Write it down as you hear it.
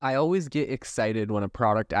I always get excited when a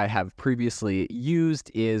product I have previously used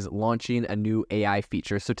is launching a new AI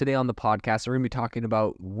feature. So today on the podcast, we're going to be talking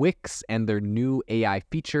about Wix and their new AI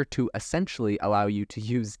feature to essentially allow you to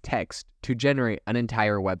use text to generate an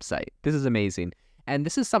entire website. This is amazing. And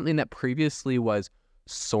this is something that previously was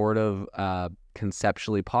sort of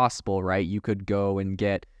conceptually possible, right? You could go and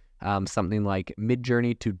get something like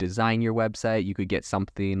Midjourney to design your website. You could get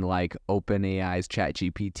something like OpenAI's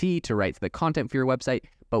ChatGPT to write the content for your website.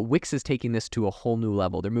 But Wix is taking this to a whole new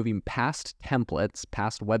level. They're moving past templates,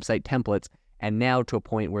 past website templates, and now to a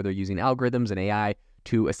point where they're using algorithms and AI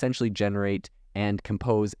to essentially generate and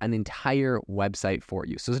compose an entire website for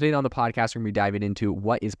you. So today on the podcast, we're going to be diving into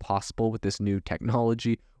what is possible with this new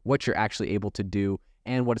technology, what you're actually able to do,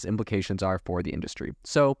 and what its implications are for the industry.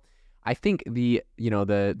 So I think the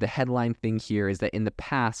headline thing here is that in the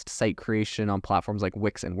past, site creation on platforms like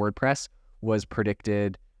Wix and WordPress was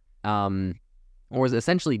predicted or was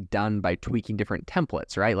essentially done by tweaking different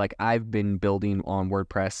templates, right? Like I've been building on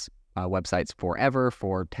WordPress websites forever,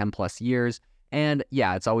 for 10 plus years. And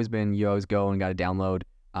yeah, it's always been you always go and got to download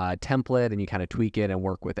a template and you kind of tweak it and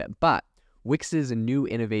work with it. But Wix's new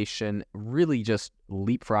innovation really just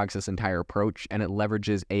leapfrogs this entire approach, and it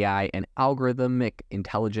leverages AI and algorithmic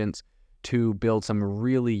intelligence to build some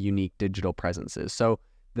really unique digital presences. So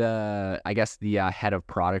the head of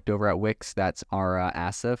product over at Wix, that's our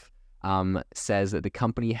Asif, says that the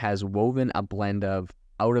company has woven a blend of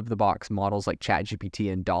out-of-the-box models like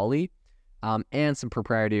ChatGPT and DALL-E, and some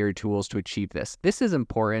proprietary tools to achieve this. This is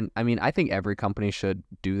important. I mean, I think every company should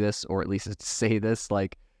do this, or at least say this.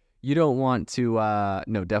 Like, you don't want to,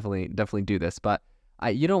 no, definitely do this, but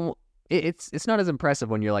you don't. It's not as impressive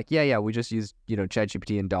when you're like, yeah, we just use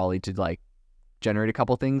ChatGPT and DALL-E to like generate a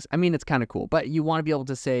couple things. I mean, it's kind of cool, but you want to be able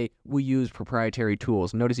to say we use proprietary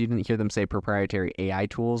tools. Notice you didn't hear them say proprietary AI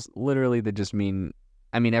tools. Literally, they just mean,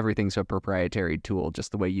 everything's a proprietary tool,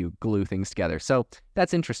 just the way you glue things together. So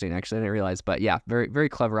that's interesting, actually. I didn't realize, but yeah, very, very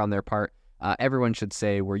clever on their part. Everyone should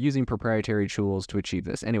say we're using proprietary tools to achieve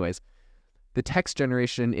this. Anyways, the text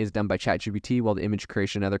generation is done by ChatGPT, while the image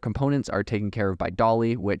creation and other components are taken care of by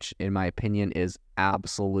DALL-E, which, in my opinion, is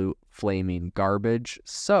absolute flaming garbage.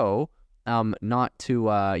 So, not to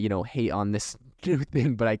hate on this new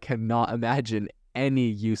thing, but I cannot imagine any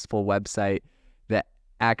useful website that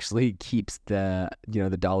actually keeps the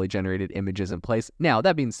DALL-E generated images in place. Now,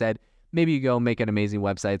 that being said, maybe you go make an amazing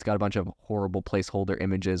website. It's got a bunch of horrible placeholder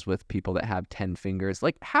images with people that have 10 fingers.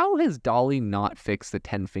 Like, how has DALL-E not fixed the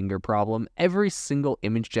 10-finger problem? Every single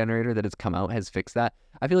image generator that has come out has fixed that.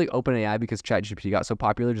 I feel like OpenAI, because ChatGPT got so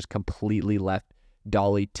popular, just completely left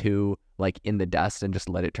DALL-E 2 like in the dust and just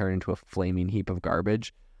let it turn into a flaming heap of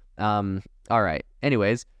garbage. All right.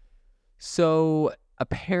 Anyways, so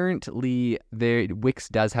apparently Wix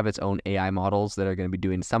does have its own AI models that are going to be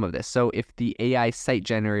doing some of this. So if the AI site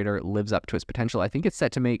generator lives up to its potential, I think it's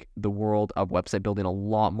set to make the world of website building a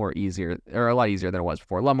lot easier than it was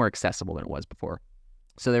before, a lot more accessible than it was before.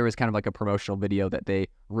 So there was kind of like a promotional video that they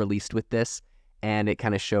released with this, and it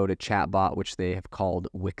kind of showed a chatbot, which they have called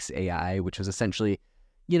Wix AI, which was essentially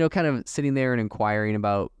kind of sitting there and inquiring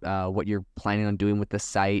about what you're planning on doing with the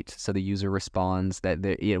site. So the user responds that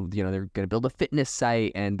they're going to build a fitness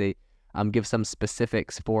site, and they give some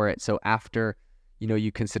specifics for it. So after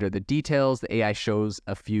you consider the details, the AI shows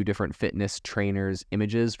a few different fitness trainers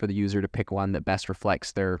images for the user to pick one that best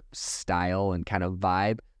reflects their style and kind of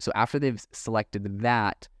vibe. So after they've selected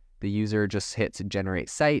that, the user just hits generate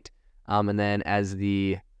site, and then as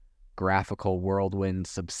the graphical whirlwind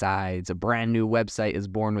subsides, a brand new website is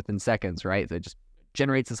born within seconds, right? It just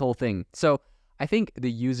generates this whole thing. So I think the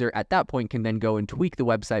user at that point can then go and tweak the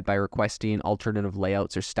website by requesting alternative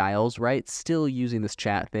layouts or styles, right? Still using this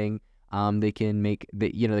chat thing. They can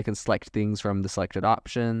they can select things from the selected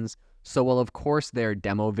options. So while of course their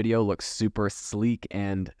demo video looks super sleek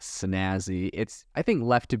and snazzy, it's, I think,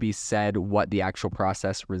 left to be said what the actual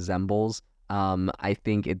process resembles. I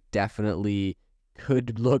think it definitely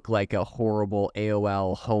could look like a horrible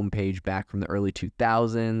AOL homepage back from the early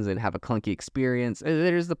 2000s and have a clunky experience.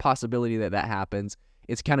 There's the possibility that happens.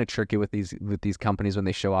 It's kind of tricky with these companies when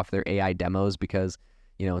they show off their AI demos, because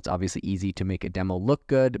it's obviously easy to make a demo look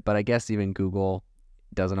good, but I guess even Google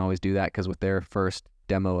doesn't always do that, because with their first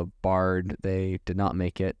demo of Bard, they did not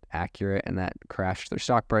make it accurate, and that crashed their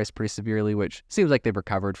stock price pretty severely, which seems like they've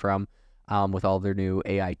recovered from with all their new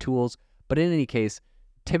AI tools. But in any case,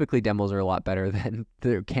 typically demos are a lot better than,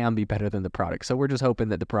 they can be better than the product. So we're just hoping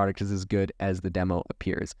that the product is as good as the demo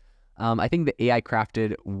appears. I think the AI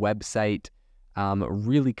crafted website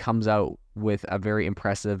really comes out with a very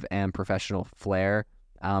impressive and professional flair.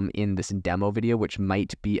 in this demo video, which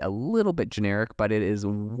might be a little bit generic, but it is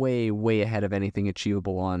way, way ahead of anything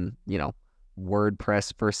achievable on,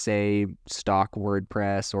 WordPress per se, stock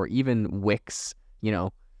WordPress, or even Wix,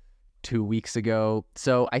 2 weeks ago.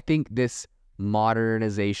 So I think this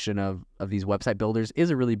modernization of these website builders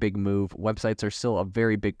is a really big move. Websites are still a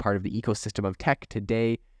very big part of the ecosystem of tech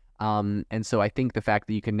today. And so I think the fact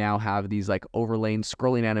that you can now have these like overlaying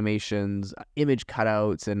scrolling animations, image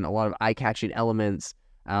cutouts, and a lot of eye-catching elements,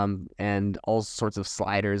 and all sorts of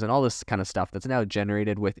sliders and all this kind of stuff that's now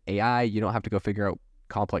generated with AI. You don't have to go figure out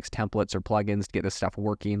complex templates or plugins to get this stuff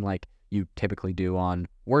working like you typically do on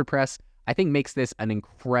WordPress. I think makes this an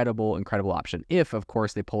incredible option if, of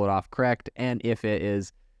course, they pull it off correct, and if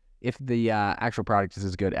the actual product is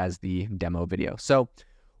as good as the demo video. So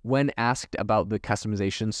when asked about the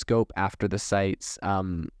customization scope after the site's,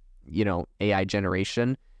 AI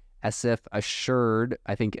generation, SF assured,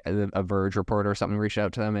 I think a Verge reporter or something reached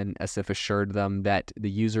out to them, and SF assured them that the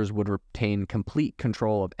users would retain complete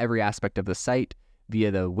control of every aspect of the site via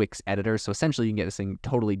the Wix editor. So essentially you can get this thing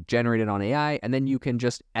totally generated on AI, and then you can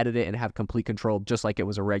just edit it and have complete control just like it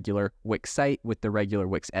was a regular Wix site with the regular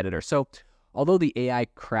Wix editor. So although the AI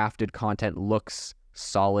crafted content looks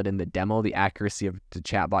solid in the demo, the accuracy of the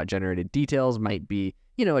chatbot generated details might be,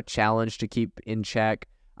 a challenge to keep in check.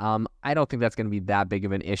 I don't think that's going to be that big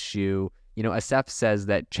of an issue. SF says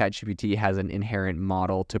that ChatGPT has an inherent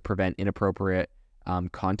model to prevent inappropriate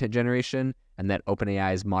content generation, and that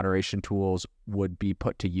OpenAI's moderation tools would be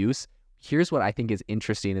put to use. Here's what I think is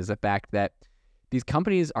interesting is the fact that these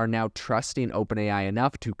companies are now trusting OpenAI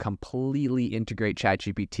enough to completely integrate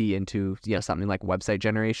ChatGPT into something like website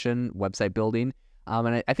generation, website building.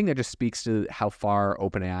 And I think that just speaks to how far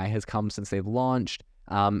OpenAI has come since they've launched,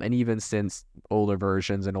 and even since older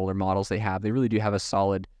versions and older models they have. They really do have a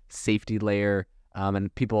solid safety layer,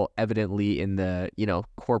 and people evidently in the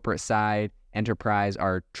corporate side, enterprise,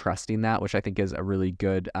 are trusting that, which I think is a really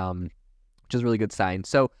good, sign.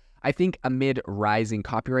 So I think amid rising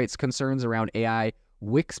copyrights concerns around AI,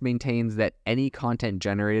 Wix maintains that any content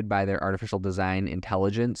generated by their artificial design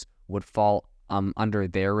intelligence would fall under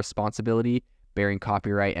their responsibility, bearing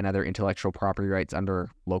copyright and other intellectual property rights under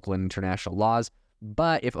local and international laws.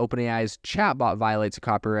 But if OpenAI's chatbot violates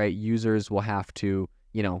copyright, users will have to,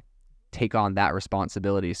 take on that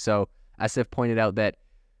responsibility. So SF pointed out that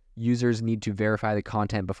users need to verify the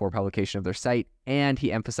content before publication of their site, and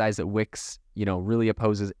he emphasized that Wix, really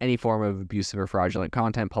opposes any form of abusive or fraudulent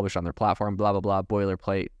content published on their platform, blah, blah, blah,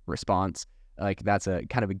 boilerplate response. Like, that's a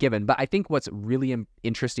kind of a given. But I think what's really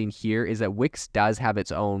interesting here is that Wix does have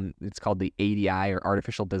its own, it's called the ADI, or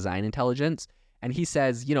Artificial Design Intelligence. And he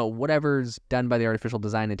says, whatever's done by the artificial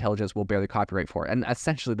design intelligence will bear the copyright for it. And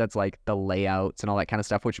essentially that's like the layouts and all that kind of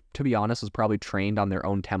stuff, which, to be honest, was probably trained on their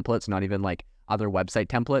own templates, not even like other website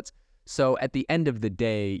templates. So at the end of the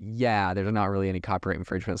day, there's not really any copyright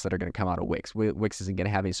infringements that are going to come out of Wix. Wix isn't going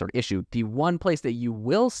to have any sort of issue. The one place that you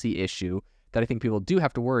will see issue that I think people do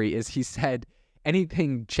have to worry is, he said,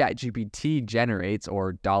 anything ChatGPT generates,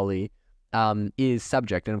 or DALL-E, is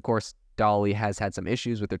subject. And of course, DALL-E has had some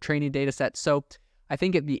issues with their training data set. So I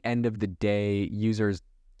think at the end of the day, users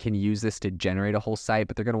can use this to generate a whole site,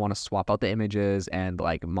 but they're going to want to swap out the images and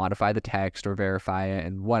like modify the text or verify it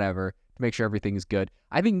and whatever to make sure everything's good.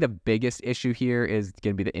 I think the biggest issue here is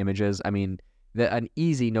going to be the images. I mean, an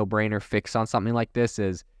easy no-brainer fix on something like this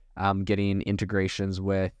is getting integrations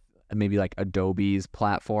with maybe like Adobe's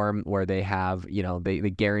platform, where they have, they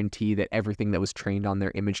guarantee that everything that was trained on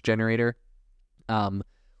their image generator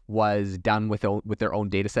was done with their own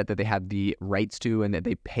data set that they have the rights to, and that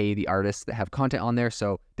they pay the artists that have content on there,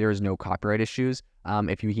 so there is no copyright issues.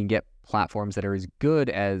 If you can get platforms that are as good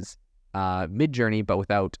as Midjourney, but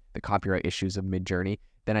without the copyright issues of Midjourney,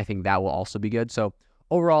 then I think that will also be good. So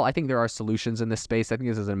overall, I think there are solutions in this space. I think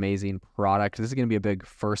this is an amazing product. This is going to be a big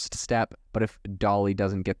first step, but if DALL-E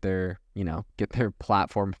doesn't get their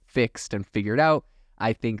platform fixed and figured out,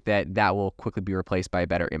 I think that will quickly be replaced by a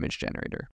better image generator.